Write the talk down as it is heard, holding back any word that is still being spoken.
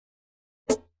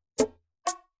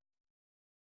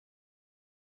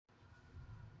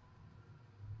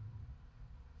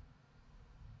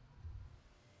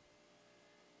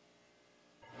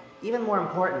Even more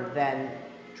important than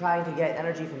trying to get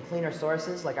energy from cleaner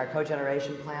sources like our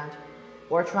cogeneration plant,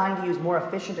 or trying to use more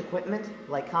efficient equipment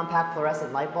like compact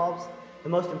fluorescent light bulbs, the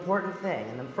most important thing,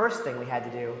 and the first thing we had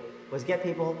to do, was get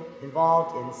people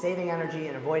involved in saving energy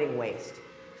and avoiding waste.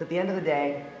 So at the end of the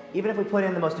day, even if we put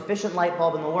in the most efficient light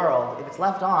bulb in the world, if it's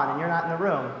left on and you're not in the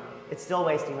room, it's still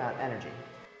wasting that energy.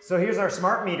 So here's our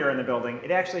smart meter in the building.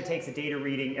 It actually takes a data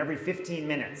reading every 15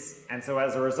 minutes. And so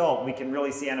as a result, we can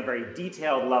really see on a very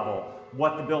detailed level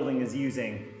what the building is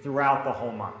using throughout the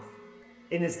whole month.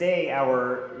 In this day,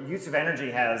 our use of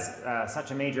energy has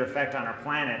such a major effect on our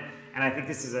planet. And I think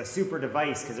this is a super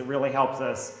device because it really helps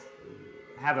us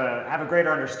have a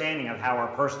greater understanding of how our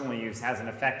personal use has an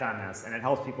effect on this, and it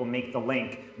helps people make the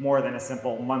link more than a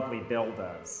simple monthly bill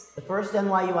does. The first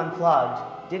NYU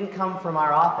Unplugged didn't come from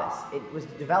our office. It was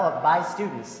developed by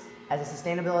students as a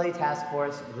Sustainability Task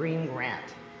Force Green Grant.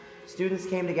 Students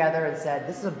came together and said,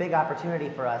 this is a big opportunity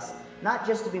for us, not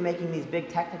just to be making these big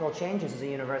technical changes as a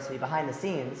university behind the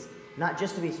scenes, not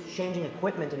just to be changing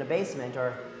equipment in a basement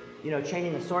or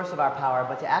changing the source of our power,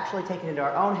 but to actually take it into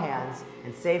our own hands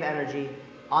and save energy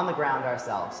on the ground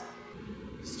ourselves.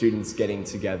 Students getting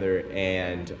together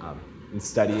and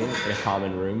studying in a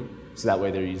common room, so that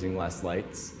way they're using less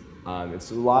lights.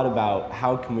 It's a lot about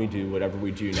how can we do whatever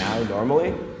we do now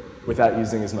normally without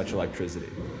using as much electricity.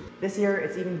 This year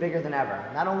it's even bigger than ever.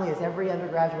 Not only is every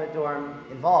undergraduate dorm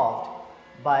involved,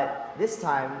 but this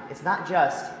time it's not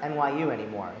just NYU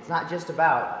anymore. It's not just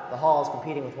about the halls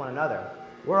competing with one another.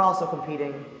 We're also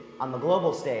competing on the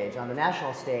global stage, on the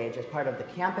national stage, as part of the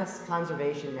Campus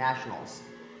Conservation Nationals,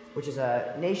 which is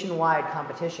a nationwide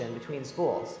competition between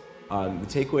schools. The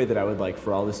takeaway that I would like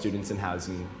for all the students in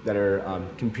housing that are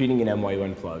competing in NYU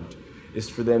Unplugged is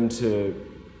for them to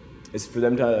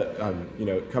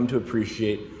come to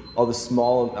appreciate all the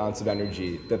small amounts of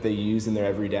energy that they use in their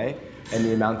everyday and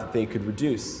the amount that they could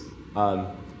reduce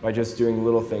by just doing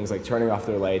little things like turning off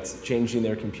their lights, changing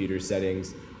their computer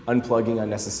settings, unplugging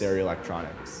unnecessary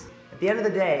electronics. At the end of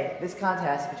the day, this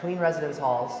contest between residence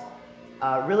halls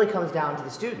really comes down to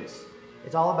the students.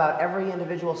 It's all about every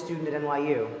individual student at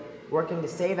NYU working to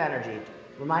save energy,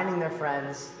 reminding their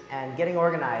friends, and getting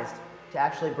organized to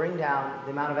actually bring down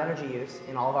the amount of energy use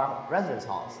in all of our residence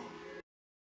halls.